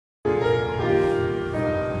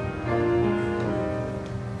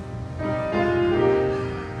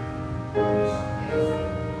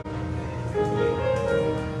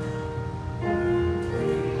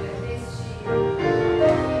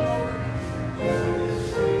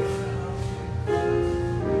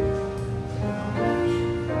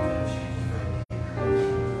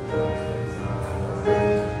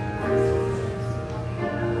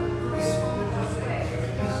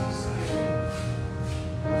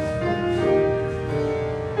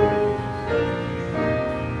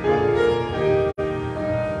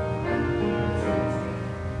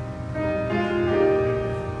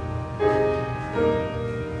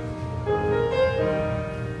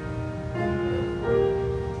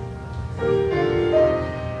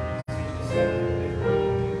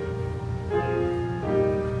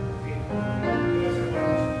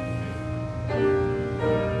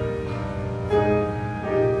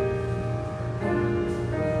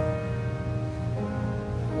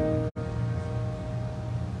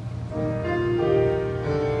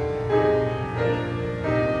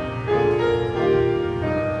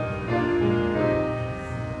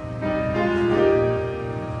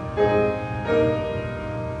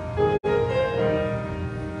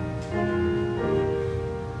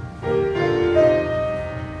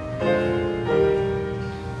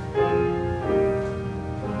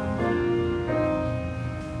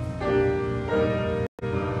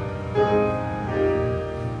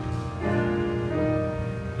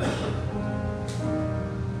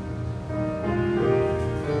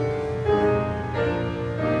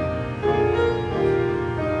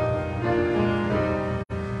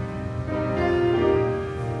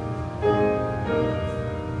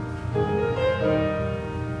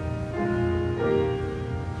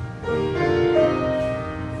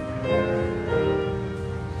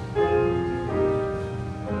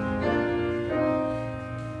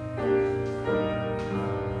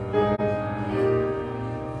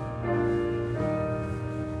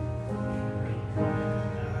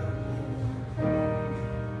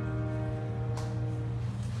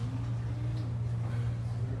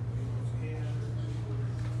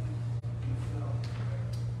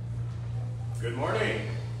Good morning.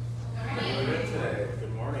 How are you doing today?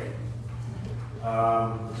 Good morning.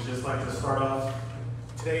 We'd just like to start off.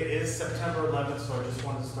 Today is September 11th, so I just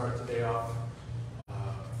wanted to start today off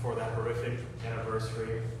for that horrific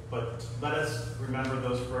anniversary. But let us remember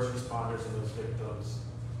those first responders and those victims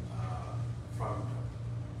from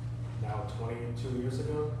now 22 years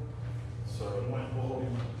ago. So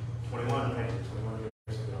 21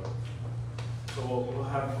 years ago. So we'll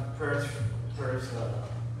have prayers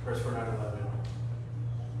for 9/11.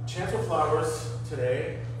 Chancel flowers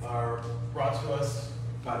today are brought to us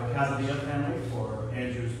by the Casadilla family for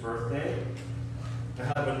Andrew's birthday. I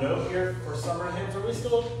have a note here for summer hymns. Are we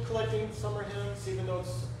still collecting summer hymns even though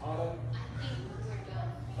it's autumn? I think we're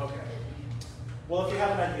done. Okay. Well, if you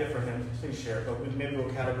have an idea for hymns, please share it, but maybe we'll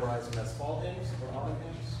categorize them as fall hymns or autumn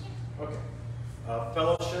hymns. Okay.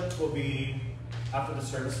 Fellowship will be after the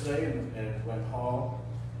service today in Gwen Hall.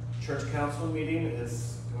 Church council meeting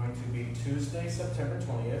is going to be Tuesday, September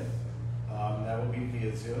 20th. That will be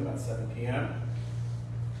via Zoom at 7 p.m.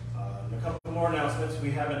 And a couple more announcements.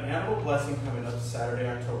 We have an animal blessing coming up Saturday,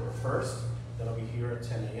 October 1st. That'll be here at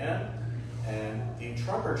 10 a.m. And the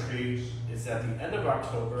trunk or treat is at the end of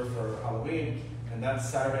October for Halloween, and that's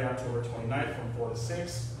Saturday, October 29th from 4 to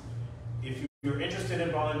 6. If you're interested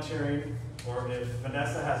in volunteering, or if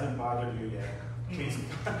Vanessa hasn't bothered you yet,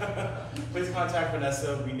 please contact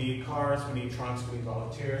Vanessa. We need cars, we need trunks, we need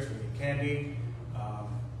volunteers, we need candy.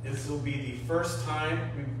 This will be the first time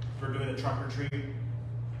we're doing the trunk or treat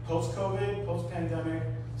post-COVID, post-pandemic.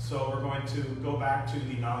 So we're going to go back to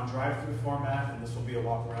the non-drive-through format, and this will be a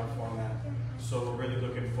walk-around format. So we're really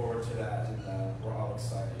looking forward to that, and we're all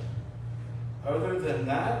excited. Other than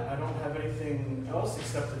that, I don't have anything else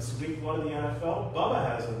except it's week 1 of the NFL. Bubba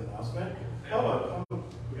has an announcement. Bubba, come.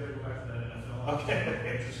 We got to go back to that NFL. Okay.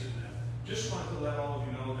 I'm interested in that. Just wanted to let all of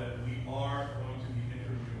you know that we are going to be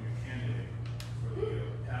interviewing a candidate for the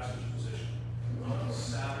pastor's position on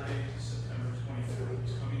Saturday, September 24th.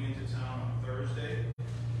 He's coming into town on Thursday,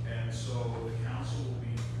 and so the council will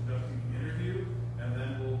be conducting the interview, and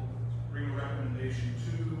then we'll bring a recommendation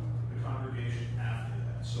to the congregation after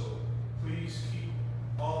that. So please keep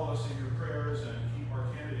all of us in your prayers and keep our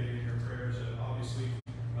candidate in your prayers. And obviously,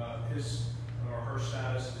 his or her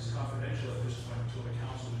status is confidential at this point until the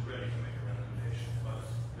council is ready to make a recommendation. But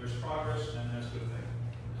there's progress, and that's a good thing.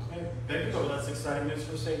 Okay, thank you. Well, that's exciting news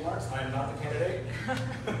for St. Mark's. I am not the candidate.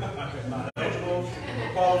 I'm not eligible, or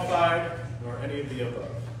qualified, nor any of the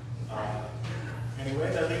above.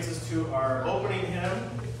 Anyway, that leads us to our opening hymn.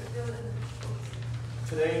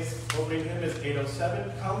 Today's opening hymn is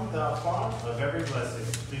 807, Come Thou Font of Every Blessing.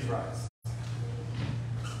 Please rise.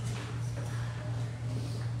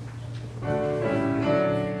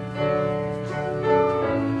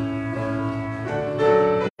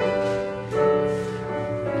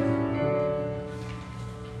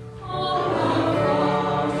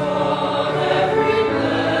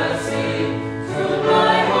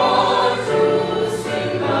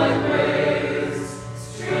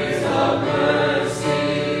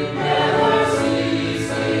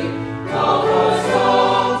 All for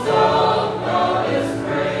souls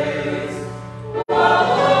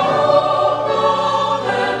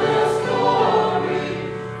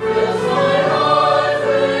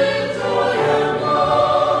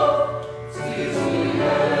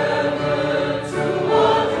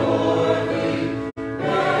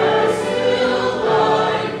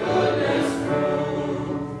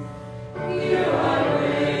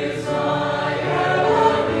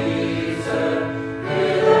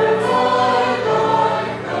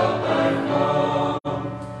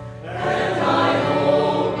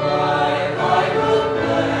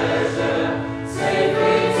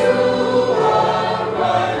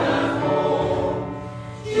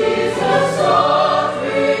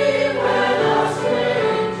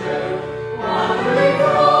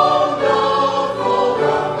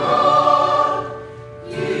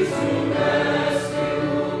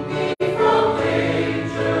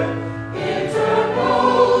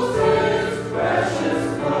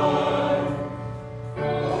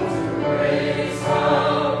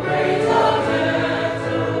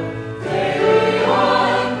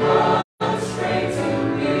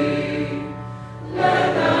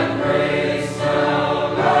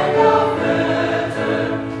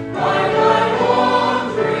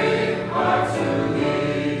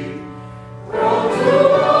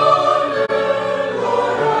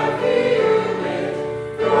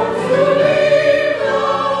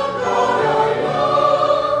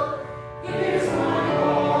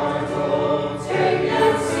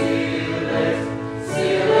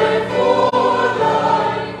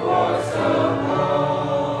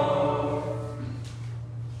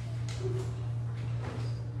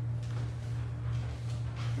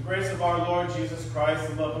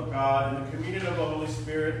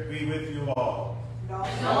all.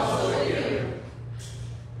 And also with you.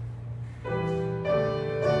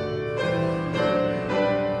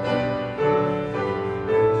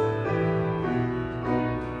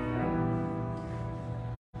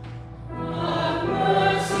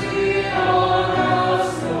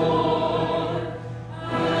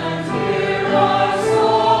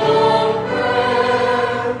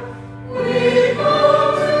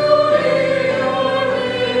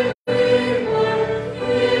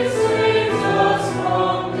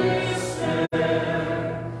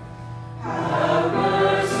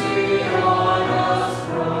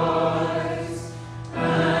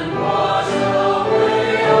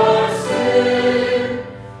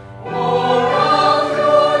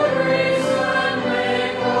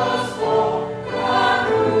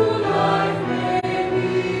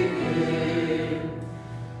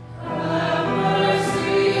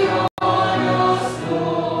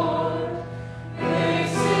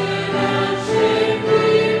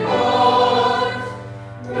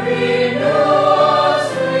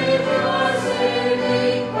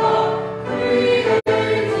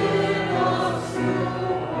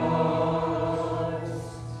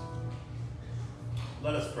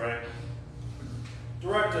 Let us pray.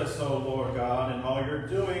 Direct us, O Lord God, in all your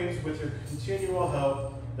doings with your continual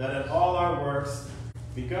help, that in all our works,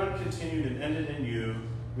 begun, continued, and ended in you,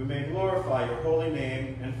 we may glorify your holy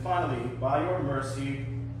name, and finally, by your mercy,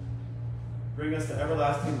 bring us to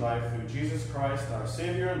everlasting life through Jesus Christ, our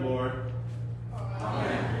Savior and Lord.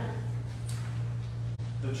 Amen.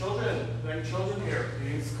 The children, young children here,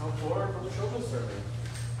 please come forward for the children's service.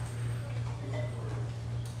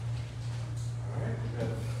 All right, we have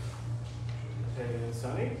Teddy and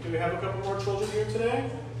Sunny. Do we have a couple more children here today?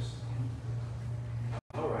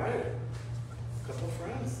 All right, a couple of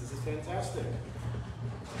friends. This is fantastic.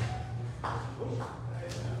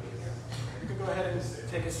 You can go ahead and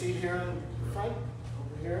take a seat here in the front,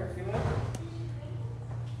 over here, if you like.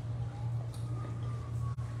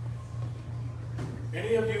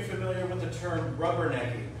 Any of you familiar with the term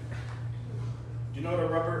rubbernecking? Do you know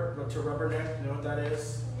what to rubberneck? You know what that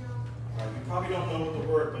is? You probably don't know the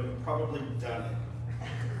word, but you've probably done it.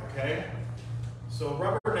 Okay? So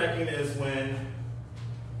rubbernecking is when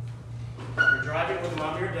you're driving with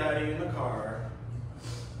mom or daddy in the car,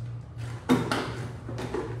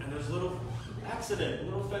 and there's a little accident, a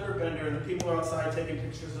little fender bender, and the people are outside taking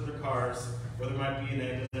pictures of their cars, where there might be an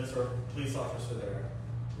ambulance or a police officer there,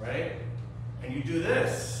 right? And you do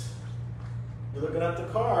this. You're looking at the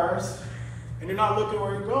cars, and you're not looking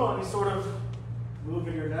where you're going. You're sort of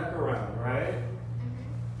moving your neck around, right?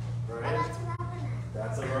 Right?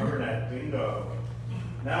 That's a rubberneck. Bingo.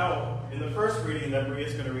 Now, in the first reading that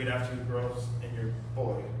Maria's going to read after you girls and your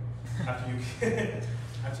boy, after you kids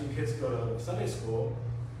go to Sunday school,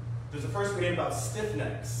 there's a first reading about stiff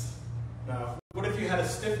necks. Now, what if you had a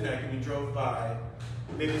stiff neck and you drove by?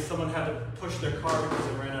 Maybe someone had to push their car because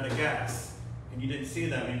they ran out of gas. And you didn't see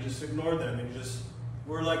them, and you just ignored them, and you just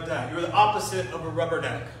were like that. You're the opposite of a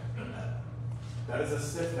rubberneck. That is a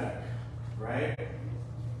stiff neck, right?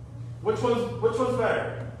 Which one's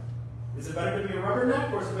better? Is it better to be a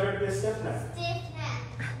rubberneck, or is it better to be a stiff neck? Stiff neck.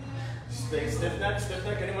 Stiff neck, stiff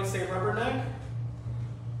neck. Anyone say rubberneck?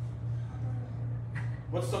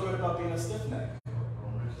 What's so good about being a stiff neck?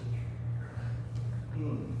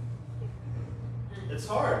 It's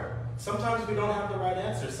hard. Sometimes we don't have the right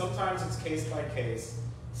answer. Sometimes it's case by case.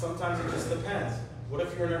 Sometimes it just depends. What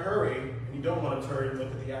if you're in a hurry and you don't want to turn and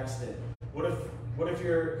look at the accident? What if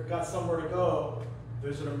you've got somewhere to go,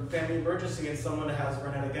 there's a family emergency and someone has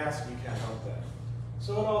run out of gas and you can't help them?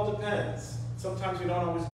 So it all depends. Sometimes we don't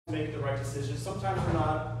always make the right decisions. Sometimes we're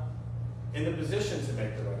not in the position to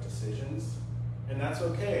make the right decisions, and that's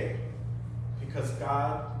okay, because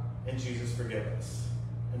God and Jesus forgive us.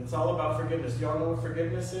 And it's all about forgiveness. Do y'all know what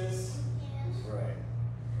forgiveness is? Yes. Right.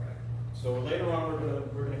 So later on,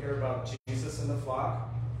 we're gonna hear about Jesus and the flock,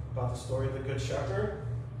 about the story of the Good Shepherd.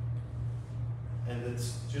 And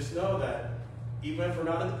just know that even if we're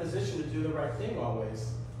not in the position to do the right thing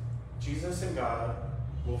always, Jesus and God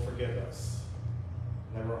will forgive us.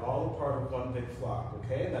 And that we're all a part of one big flock,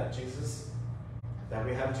 okay? That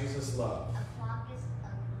we have Jesus' love. A flock is a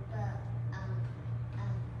group of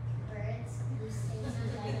birds who sing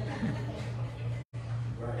together.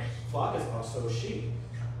 Right. Flock is also sheep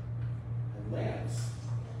and lambs.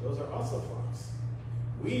 Those are also flocks.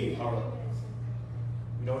 You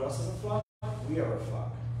know what else is a flock? We are a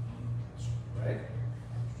flock. Right?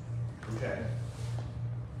 Okay.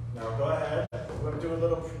 Now go ahead. We're going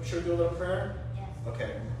to should we do a little prayer? Yes.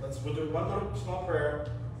 Okay. We'll do one little small prayer,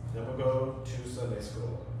 then we'll go to Sunday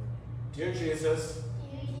school. Dear Jesus,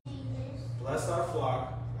 bless our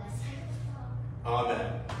flock,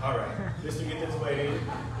 Amen. All right. Mr. Gittins waiting.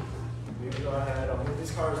 You can go ahead. I'll move these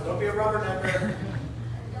cars. Don't be a rubbernecker.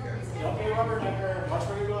 Don't be a rubbernecker. Watch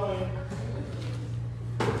where you're going.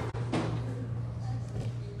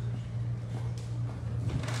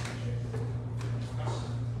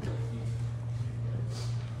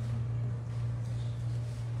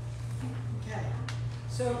 Okay.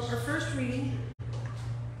 So our first reading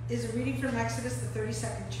is a reading from Exodus, the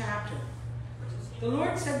 32nd chapter. The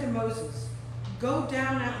Lord said to Moses, "Go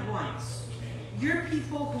down at once. Your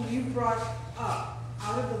people whom you brought up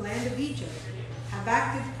out of the land of Egypt have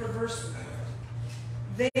acted perversely.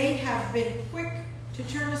 They have been quick to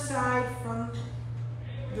turn aside from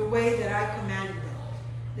the way that I commanded them.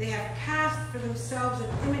 They have cast for themselves an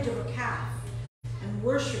image of a calf and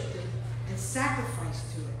worshipped it and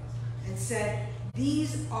sacrificed to it and said,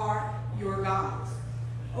 'These are your gods.'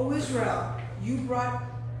 O Israel,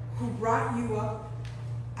 who brought you up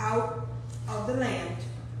out of the land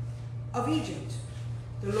of Egypt."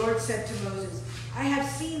 The Lord said to Moses, "I have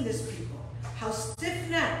seen this people, how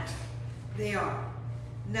stiff-necked they are.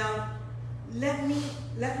 Now let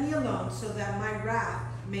me alone, so that my wrath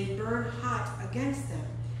may burn hot against them,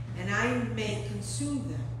 and I may consume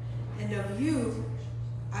them. And of you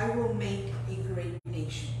I will make a great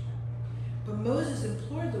nation." But Moses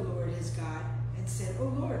implored the Lord his God and said, "O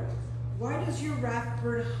Lord, why does your wrath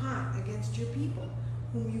burn hot against your people,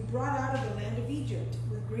 whom you brought out of the land of Egypt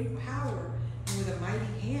with great power and with a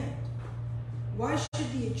mighty hand? Why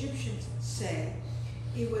should the Egyptians say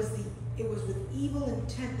it was with evil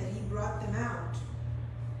intent that he brought them out,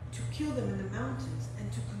 to kill them in the mountains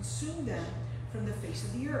and to consume them from the face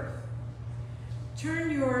of the earth? Turn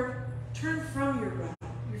from your wrath,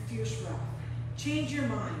 your fierce wrath. Change your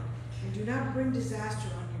mind and do not bring disaster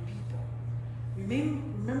on your people.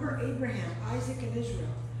 Remember Abraham, Isaac, and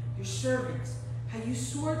Israel, your servants, how you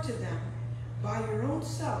swore to them by your own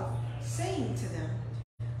self, saying to them,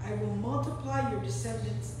 'I will multiply your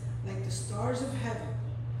descendants like the stars of heaven,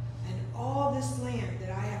 and all this land that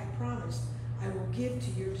I have promised I will give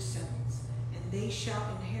to your descendants, and they shall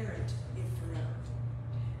inherit it forever.'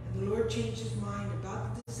 And the Lord changed his mind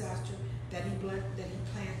about the disaster that he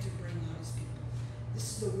planned to bring on his people." This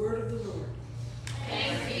is the word of the Lord.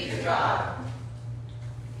 Thanks be to God.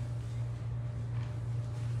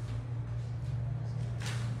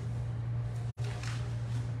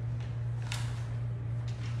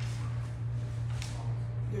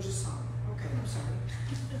 There's a song. Okay, I'm sorry.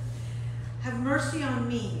 "Have mercy on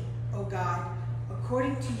me, O God,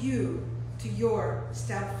 according to your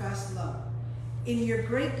steadfast love. In your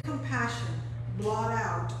great compassion, blot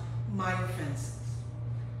out my offenses.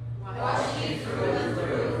 Wash me through and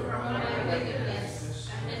through from my wickedness,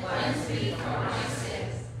 and cleanse me from my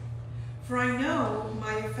sins. For I know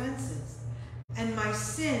my offenses, and my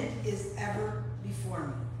sin is ever before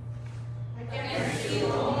me. Against you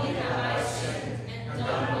only have I sinned, and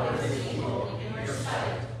done what is evil in your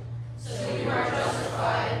sight. So you are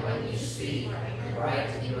justified when you speak, and right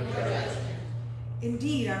in your judgment.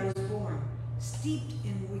 Indeed, I was born, steeped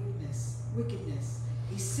in wickedness,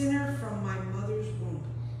 a sinner from my mother's womb.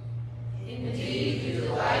 Indeed, you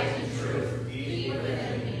delight in truth deep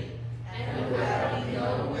within me, and who have me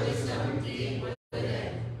no wisdom deep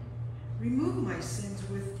within. Remove my sins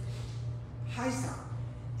with hyssop,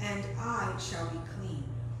 and I shall be clean.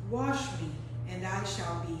 Wash me, and I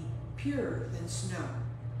shall be purer than snow.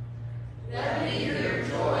 Let me hear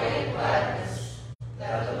joy and gladness,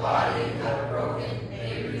 that the body you have broken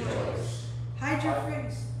may rejoice. Hide your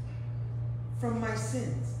face from my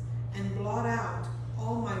sins, and blot out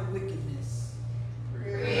all my wickedness.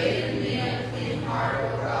 Create in me a clean heart,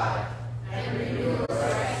 O God, and renew a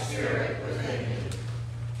right spirit within me.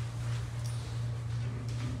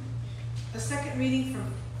 A second reading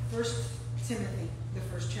from 1 Timothy, the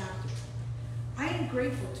first chapter. I am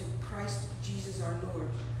grateful to Christ Jesus our Lord,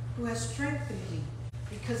 who has strengthened me,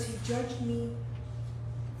 because he judged me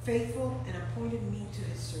faithful and appointed me to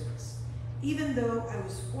his service. Even though I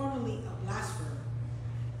was formerly a blasphemer,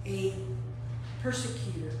 a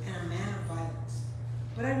persecutor, and a man of violence.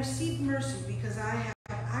 But I received mercy because I have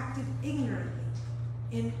acted ignorantly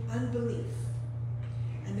in unbelief.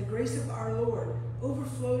 And the grace of our Lord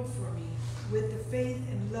overflowed for me with the faith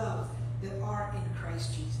and love that are in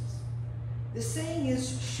Christ Jesus. The saying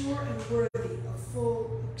is sure and worthy of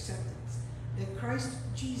full acceptance, that Christ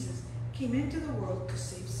Jesus came into the world to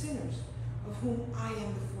save sinners, of whom I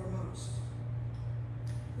am the foremost.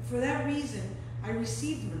 For that reason, I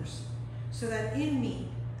received mercy, so that in me,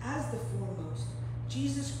 as the foremost,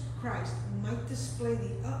 Jesus Christ might display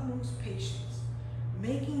the utmost patience,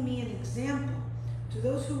 making me an example to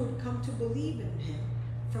those who would come to believe in him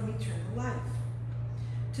from eternal life.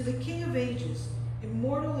 to the King of ages,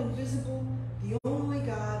 immortal, invisible, the only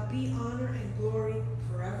God, be honor and glory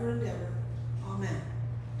forever and ever. Amen.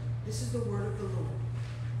 This is the word of the Lord.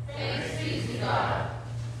 Thanks be to God.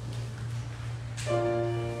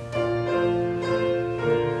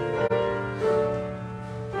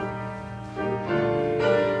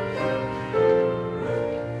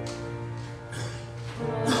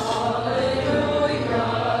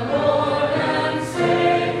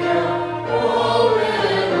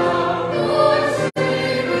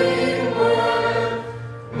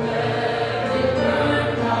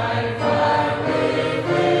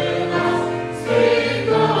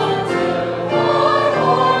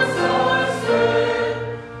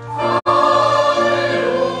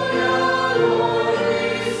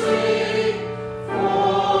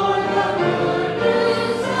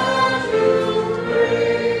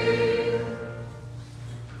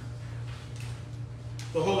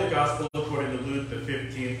 The Holy Gospel according to Luke, the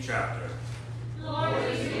 15th chapter.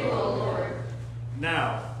 Glory to you, O Lord.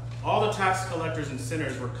 Now, all the tax collectors and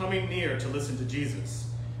sinners were coming near to listen to Jesus.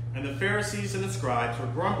 And the Pharisees and the scribes were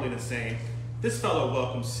grumbling and saying, "This fellow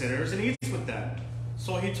welcomes sinners and eats with them."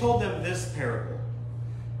 So he told them this parable.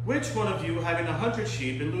 "Which one of you, having 100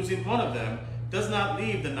 sheep and losing one of them, does not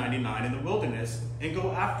leave the 99 in the wilderness and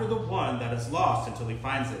go after the one that is lost until he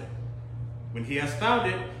finds it? When he has found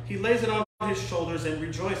it, he lays it on his shoulders and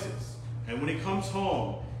rejoices. And when he comes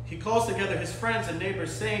home, he calls together his friends and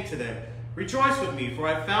neighbors, saying to them, 'Rejoice with me, for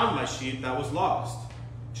I found my sheep that was lost.'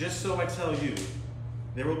 Just so I tell you,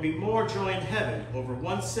 there will be more joy in heaven over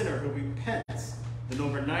one sinner who repents than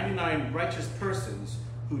over 99 righteous persons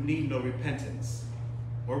who need no repentance.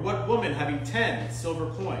 Or what woman, having 10 silver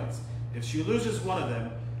coins, if she loses one of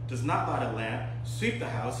them, does not light a lamp, sweep the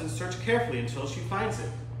house, and search carefully until she finds it?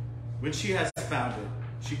 When she has found it,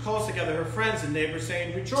 she calls together her friends and neighbors,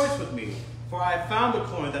 saying, 'Rejoice with me, for I have found the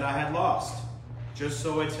coin that I had lost.' Just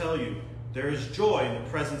so I tell you, there is joy in the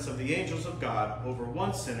presence of the angels of God over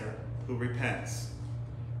one sinner who repents."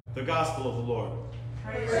 The Gospel of the Lord.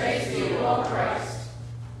 Praise to you, O Christ.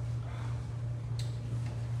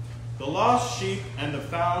 The lost sheep and the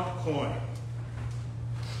found coin.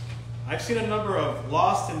 I've seen a number of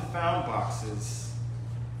lost and found boxes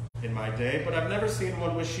in my day, but I've never seen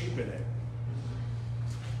one with sheep in it.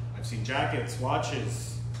 I've seen jackets,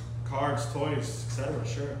 watches, cards, toys, etc.,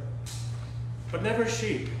 sure. But never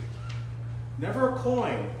sheep. Never a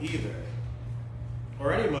coin either.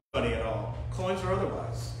 Or any money at all, coins or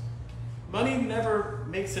otherwise. Money never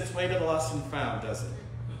makes its way to the lost and found, does it?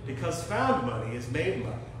 Because found money is made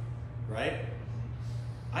money, right?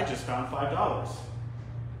 I just found $5.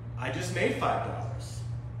 I just made $5.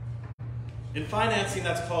 In financing,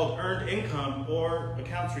 that's called earned income or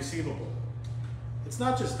accounts receivable. It's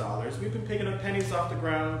not just dollars. We've been picking up pennies off the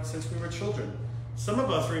ground since we were children. Some of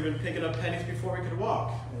us were even picking up pennies before we could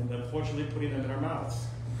walk, and unfortunately putting them in our mouths.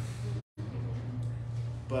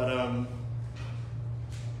 But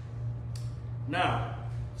now,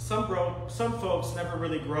 some folks never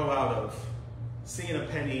really grow out of seeing a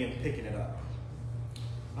penny and picking it up.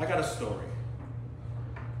 I got a story.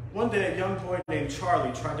 One day, a young boy named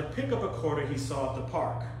Charlie tried to pick up a quarter he saw at the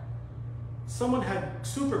park. Someone had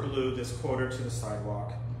super glued this quarter to the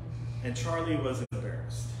sidewalk, and Charlie was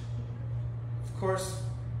embarrassed. Of course,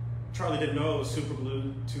 Charlie didn't know it was super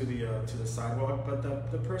glued to the sidewalk, but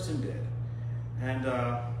the person did. And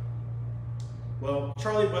well,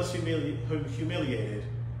 Charlie was humiliated,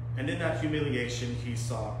 and in that humiliation, he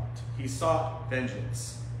sought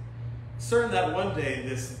vengeance. Certain that one day,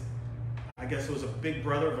 this, I guess it was a big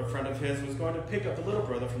brother of a friend of his, was going to pick up the little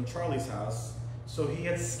brother from Charlie's house, so he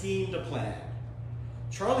had schemed a plan.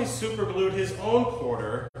 Charlie superglued his own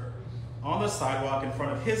quarter on the sidewalk in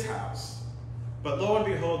front of his house. But lo and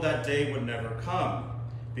behold, that day would never come,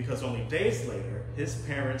 because only days later, his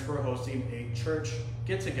parents were hosting a church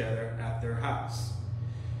get-together at their house.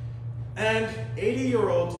 And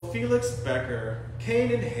 80-year-old Felix Becker, cane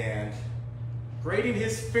in hand, grating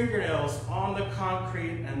his fingernails on the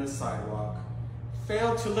concrete and the sidewalk,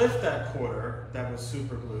 failed to lift that quarter that was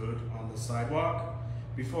superglued on the sidewalk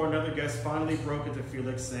before another guest finally broke into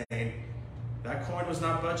Felix, saying, "That coin was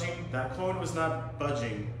not budging, that coin was not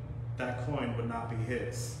budging, that coin would not be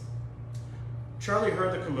his." Charlie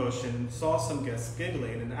heard the commotion, saw some guests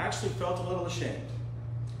giggling, and actually felt a little ashamed.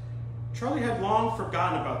 Charlie had long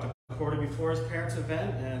forgotten about the quarter before his parents'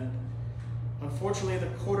 event, and unfortunately the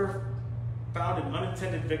quarter found an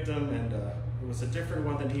unintended victim, and it was a different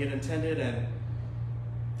one than he had intended, and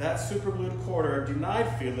that superglued quarter denied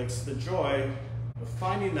Felix the joy of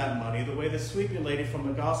finding that money the way the sweeping lady from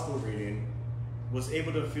the gospel reading was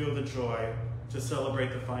able to feel the joy to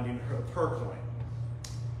celebrate the finding of her coin.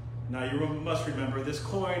 Now you must remember this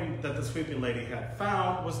coin that the sweeping lady had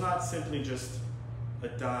found was not simply just a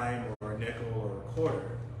dime or a nickel or a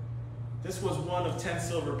quarter. This was one of 10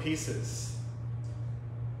 silver pieces.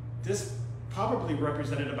 This probably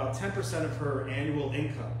represented about 10% of her annual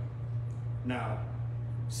income. Now,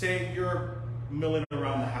 say you're milling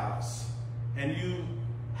around the house and you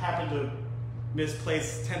happen to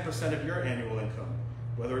misplace 10% of your annual income,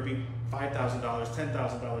 whether it be $5,000,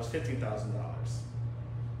 $10,000, $15,000.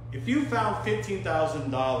 If you found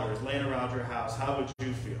 $15,000 laying around your house, how would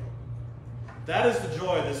you feel? That is the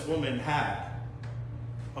joy this woman had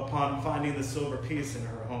upon finding the silver piece in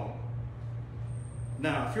her home.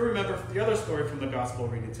 Now, if you remember the other story from the gospel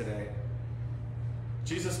reading today,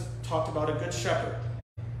 Jesus talked about a good shepherd.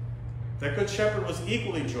 That good shepherd was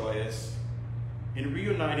equally joyous in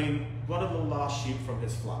reuniting one of the lost sheep from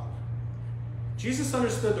his flock. Jesus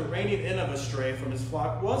understood the reining in of a stray from his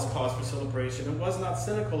flock was cause for celebration and was not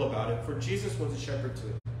cynical about it, for Jesus was a shepherd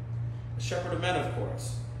too. A shepherd of men, of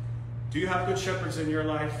course. Do you have good shepherds in your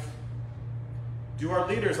life? Do our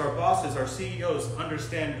leaders, our bosses, our CEOs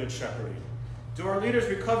understand good shepherding? Do our leaders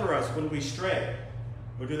recover us when we stray?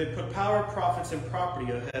 Or do they put power, profits, and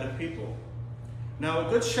property ahead of people? Now, a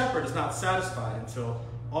good shepherd is not satisfied until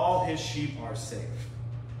all his sheep are safe.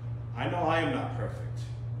 I know I am not perfect,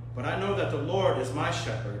 but I know that the Lord is my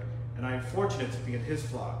shepherd, and I am fortunate to be in his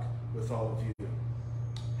flock with all of you.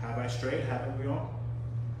 Have I strayed? Haven't we all?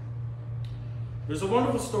 There's a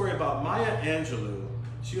wonderful story about Maya Angelou.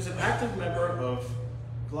 She was an active member of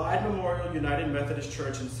Glide Memorial United Methodist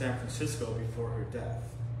Church in San Francisco before her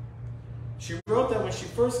death. She wrote that when she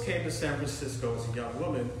first came to San Francisco as a young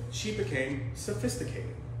woman, she became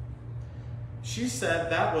sophisticated. She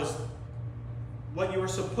said that was what you were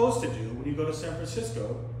supposed to do when you go to San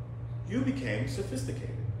Francisco. You became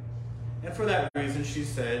sophisticated. And for that reason, she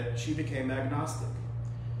said she became agnostic.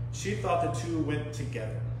 She thought the two went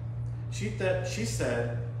together. She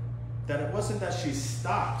said that it wasn't that she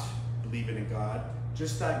stopped believing in God,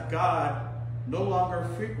 just that God no longer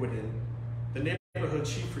frequented the neighborhood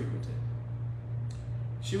she frequented.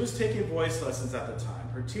 She was taking voice lessons at the time.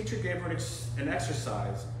 Her teacher gave her an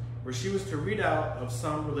exercise where she was to read out of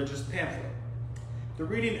some religious pamphlet. The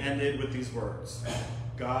reading ended with these words,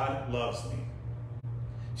 "God loves me."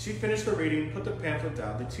 She finished the reading, put the pamphlet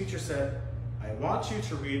down. The teacher said, "I want you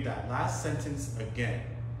to read that last sentence again."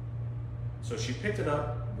 So she picked it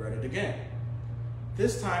up, read it again.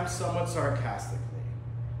 This time somewhat sarcastically.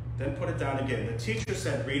 Then put it down again. The teacher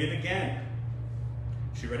said, "Read it again."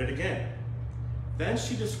 She read it again. Then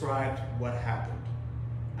she described what happened.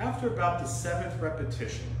 After about the 7th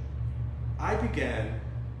repetition, I began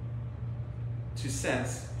to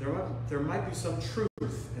sense there might be some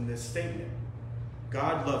truth in this statement.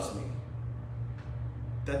 God loves me.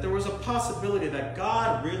 That there was a possibility that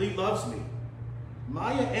God really loves me.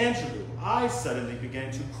 Maya Angelou, I suddenly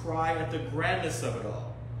began to cry at the grandness of it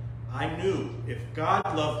all. I knew if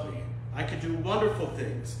God loved me, I could do wonderful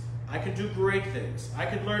things. I could do great things. I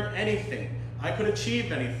could learn anything. I could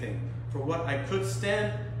achieve anything. For what could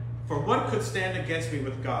stand against me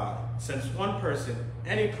with God, since one person,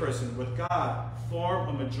 any person with God, form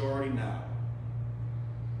a majority now.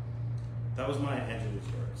 That was Maya Angelou's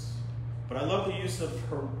words. But I love the use of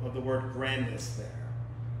the word grandness there.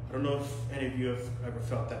 I don't know if any of you have ever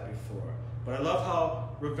felt that before, but I love how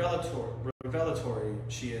revelatory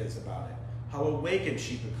she is about it, how awakened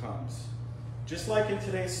she becomes. Just like in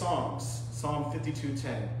today's Psalms, Psalm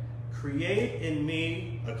 52:10, "Create in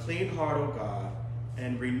me a clean heart, O God,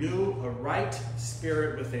 and renew a right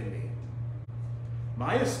spirit within me."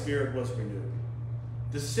 Maya's spirit was renewed.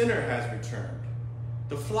 The sinner has returned.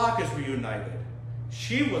 The flock is reunited.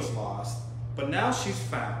 She was lost, but now she's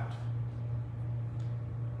found.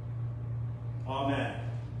 Amen.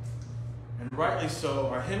 And rightly so,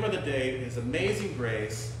 our hymn of the day is Amazing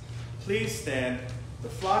Grace. Please stand. The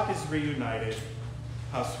flock is reunited.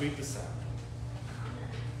 How sweet the sound.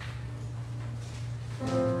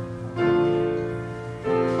 Thy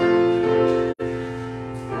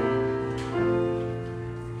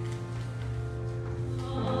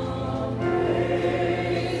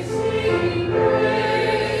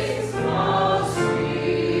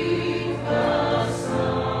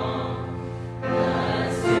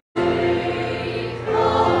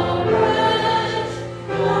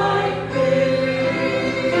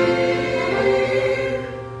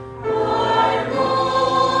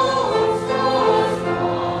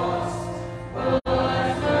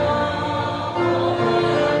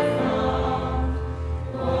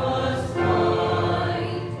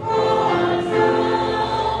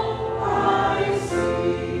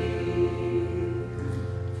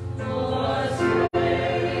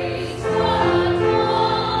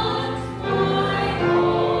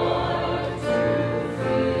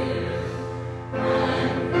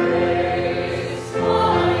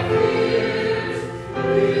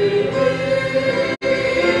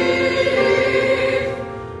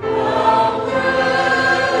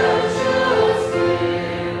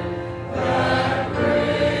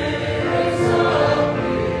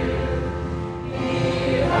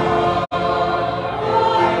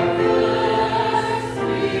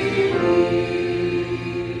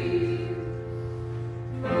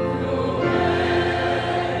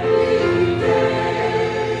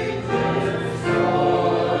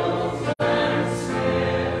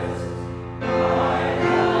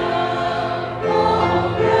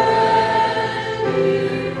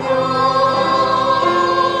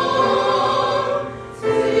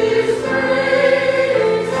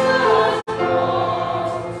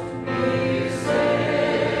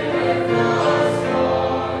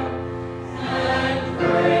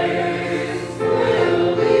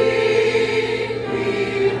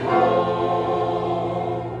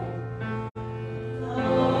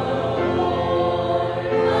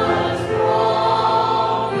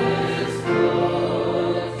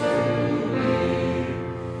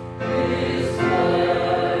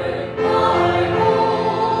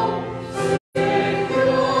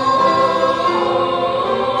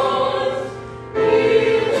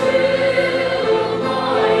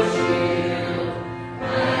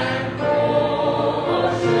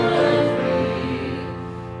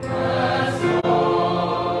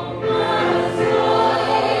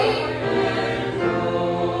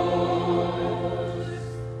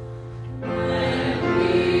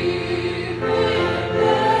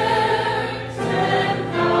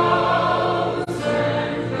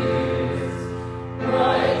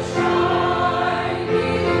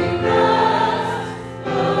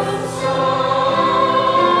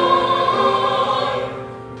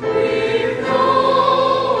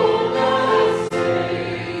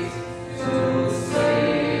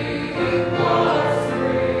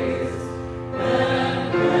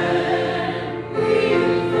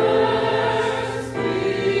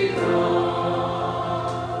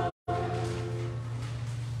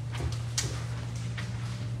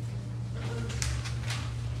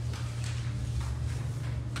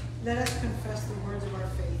Let us confess the words of our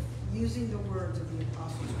faith, using the words of the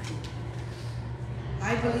Apostles' Creed.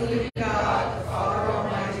 I believe in God, the Father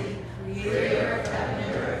Almighty, creator of heaven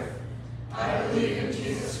and earth. I believe in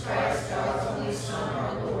Jesus Christ, God's only Son,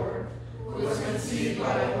 our Lord, who was conceived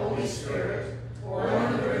by the Holy Spirit, born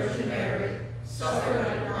of the Virgin Mary, suffered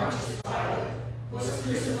under Pontius Pilate, was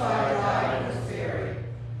crucified, died, and was buried.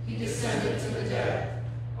 He descended to the dead.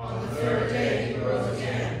 On the third day he rose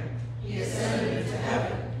again. He ascended into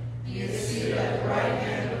heaven. He is seated at the right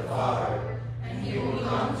hand of the Father, and he will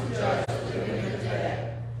come to judge the living and the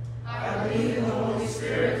dead. I believe in the Holy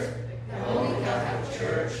Spirit, the Holy Catholic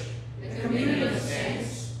Church, the communion of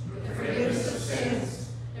saints, the forgiveness of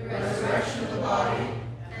sins, the resurrection of the body,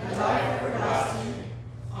 and life everlasting.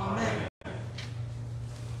 Amen.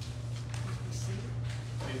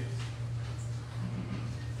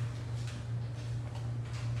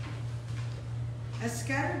 As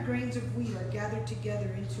scattered grains of wheat are gathered together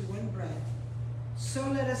into one bread, so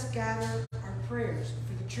let us gather our prayers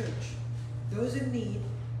for the church, those in need,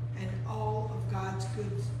 and all of God's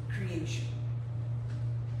good creation.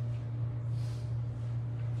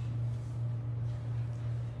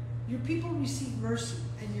 Your people receive mercy,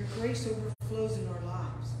 and your grace overflows in our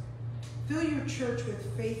lives. Fill your church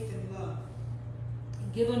with faith and love,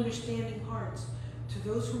 and give understanding hearts to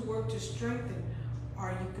those who work to strengthen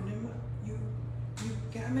our ecumenical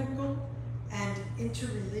and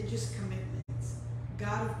interreligious commitments.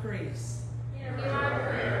 God of grace, hear our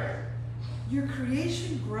prayer. Your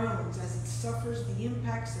creation groans as it suffers the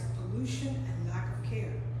impacts of pollution and lack of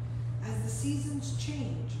care. As the seasons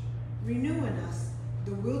change, renew in us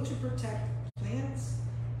the will to protect plants,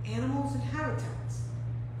 animals, and habitats.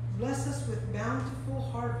 Bless us with bountiful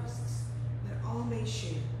harvests that all may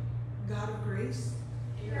share. God of grace,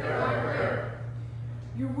 hear our prayer.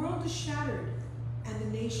 Your world is shattered, and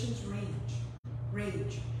the nations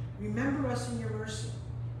rage. Remember us in your mercy.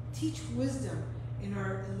 Teach wisdom in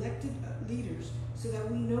our elected leaders so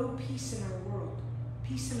that we know peace in our world,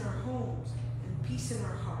 peace in our homes, and peace in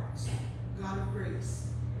our hearts. God of grace,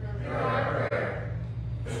 hear our prayer.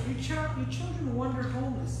 Your children wander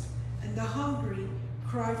homeless, and the hungry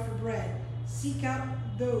cry for bread. Seek out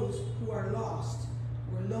those who are lost,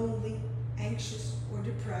 or lonely, anxious, or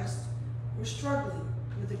depressed, or struggling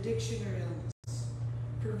with addiction or illness.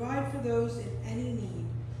 Provide for those in any need,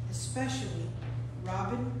 especially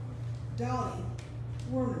Robin, Dolly,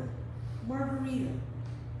 Werner, Margarita,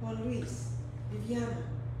 Juan Luis, Viviana,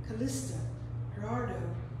 Callista, Gerardo,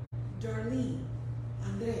 Darlene,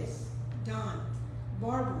 Andres, Don,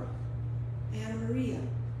 Barbara, Anna Maria,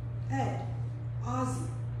 Ed, Ozzy,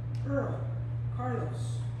 Earl,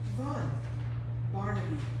 Carlos, Vaughn,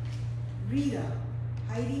 Barnaby, Rita,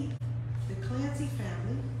 Heidi, the Clancy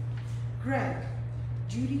family, Greg,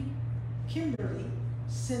 Judy, Kimberly,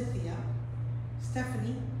 Cynthia,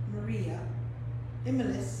 Stephanie, Maria,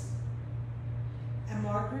 Emilis, and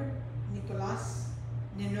Margaret, Nicholas,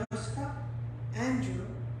 Ninoska, Andrew,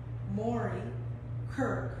 Maury,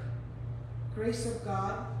 Kirk. Grace of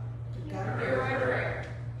God, the God of prayer.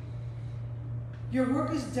 Your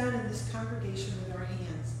work is done in this congregation with our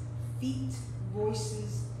hands, feet,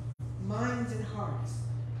 voices, minds, and hearts.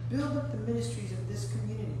 Build up the ministries of this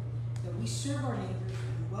community, that we serve our neighbors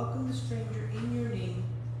and welcome the stranger in your name,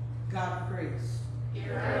 God of grace.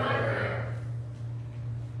 Hear our prayer.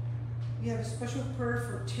 We have a special prayer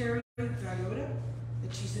for Terry Dragota,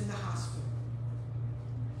 that she's in the hospital.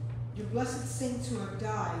 Your blessed saints who have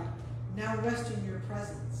died now rest in your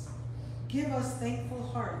presence. Give us thankful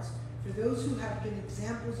hearts for those who have been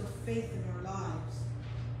examples of faith in our lives,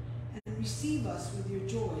 and receive us with your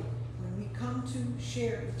joy when we come to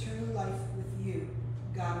share eternal life with you,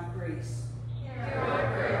 God of grace. Hear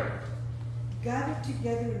our prayer. Gathered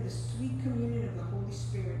together in the sweet communion of the Holy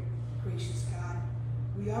Spirit, gracious God,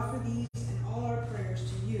 we offer these and all our prayers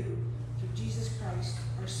to you through Jesus Christ,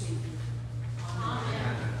 our Savior.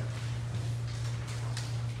 Amen.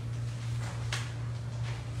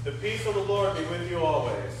 The peace of the Lord be with you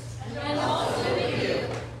always. And also with you.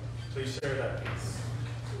 Please share that peace.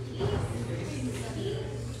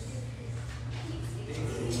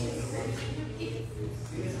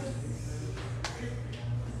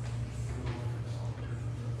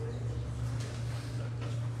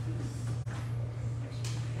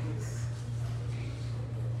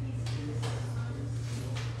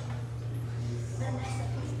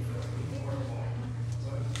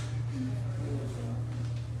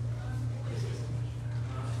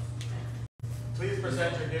 Please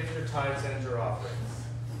present your gifts, your tithes, and your offerings.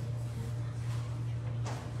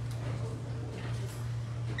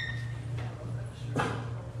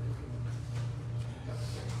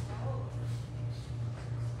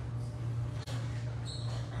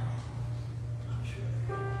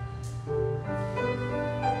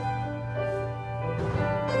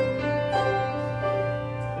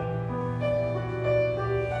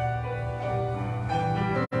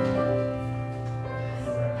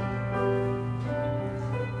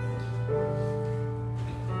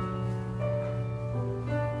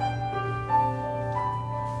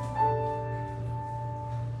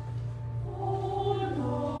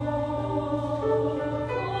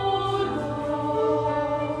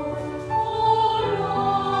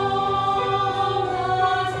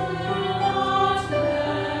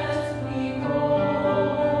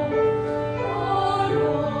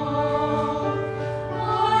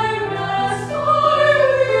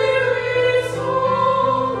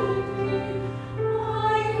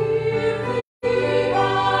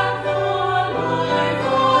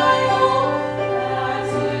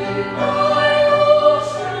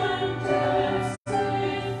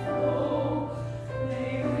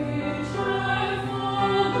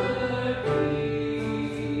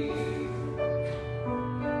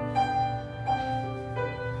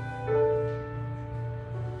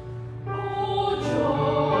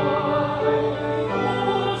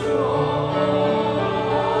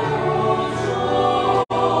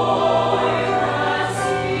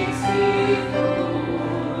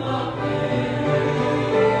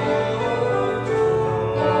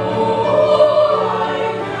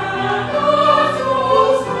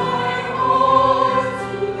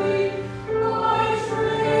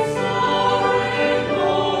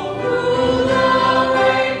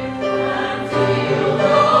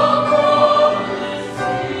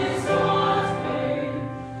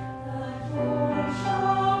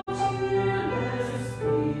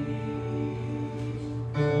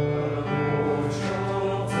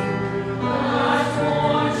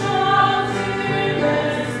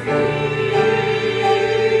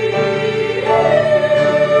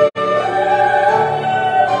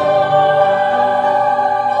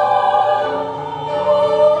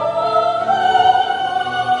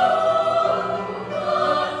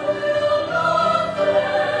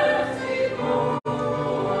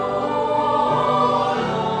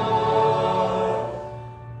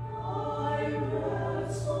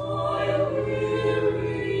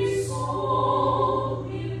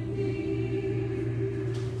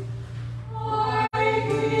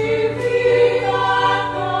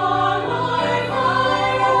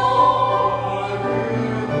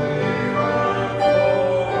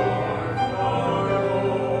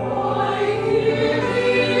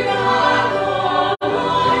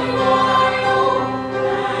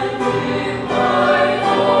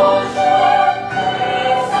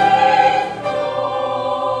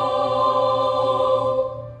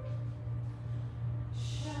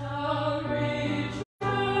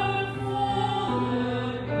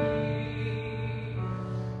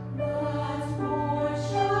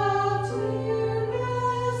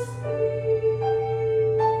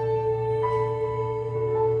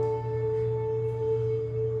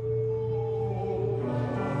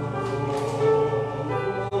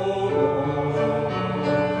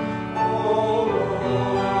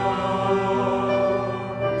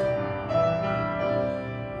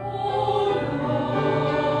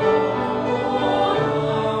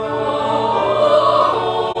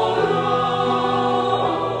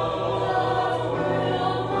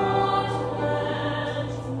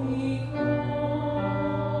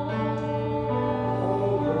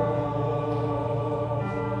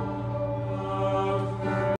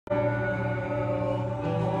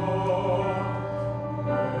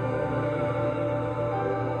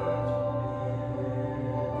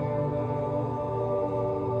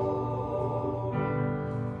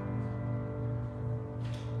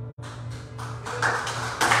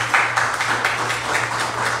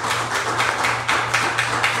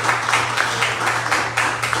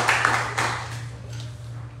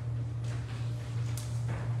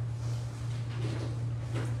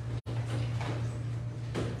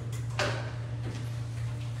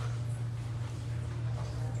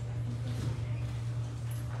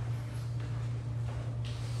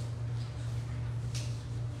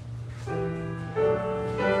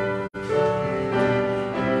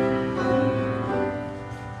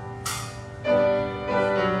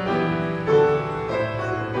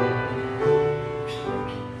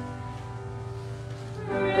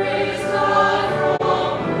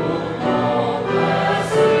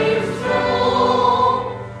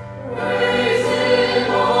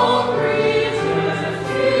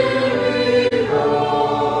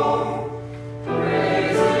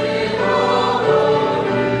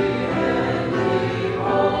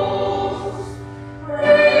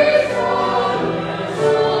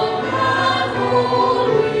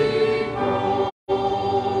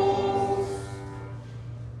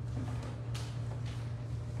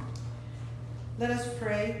 Let us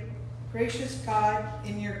pray. Gracious God,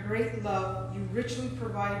 in your great love, you richly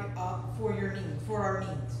provide for our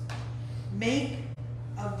needs. Make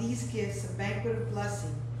of these gifts a banquet of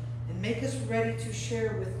blessing, and make us ready to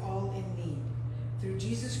share with all in need. Through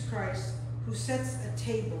Jesus Christ, who sets a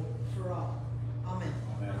table for all. Amen.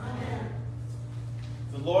 Amen. Amen.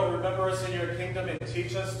 The Lord remember us in your kingdom and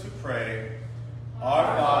teach us to pray. Our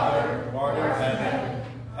Father, who art in heaven,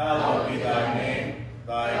 hallowed be thy name.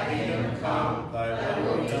 Thy kingdom come, thy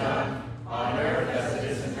will be done, on earth as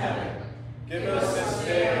it is in heaven. Give us this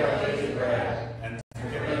day our daily bread, and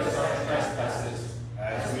forgive us our trespasses,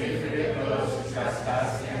 as we forgive those who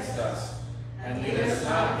trespass against us. And lead us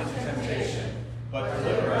not into temptation, but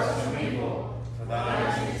deliver us from evil. For thine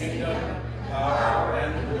is the kingdom, the power,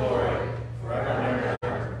 and the glory, forever and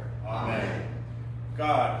ever. Amen.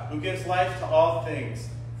 God, who gives life to all things,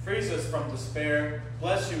 frees us from despair,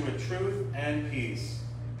 bless you with truth and peace.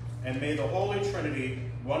 And may the Holy Trinity,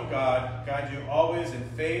 one God, guide you always in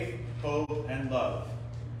faith, hope, and love.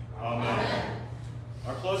 Amen. Amen.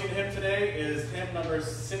 Our closing hymn today is hymn number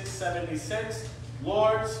 676,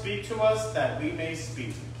 Lord, speak to us that we may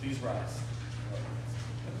speak. Please rise.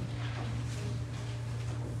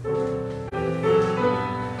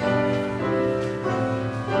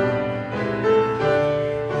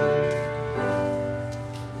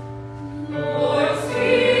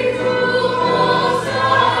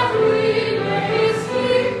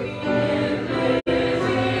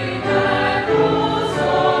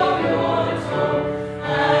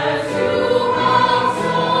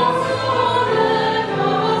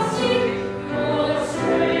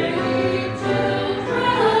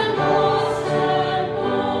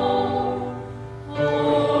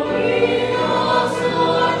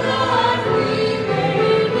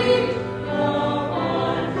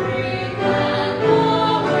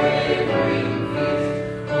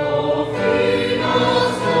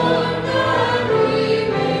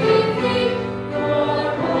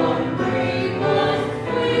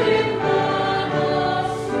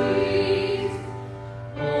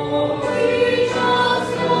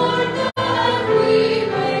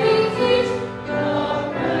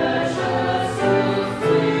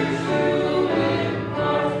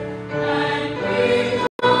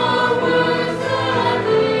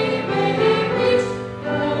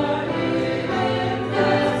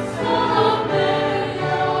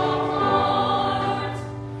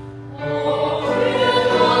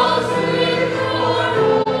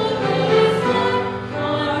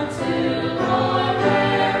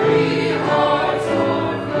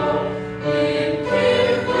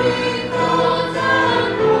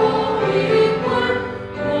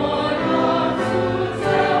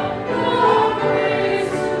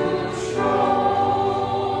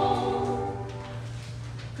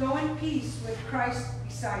 Go in peace with Christ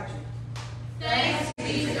beside you. Thanks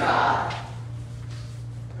be to God.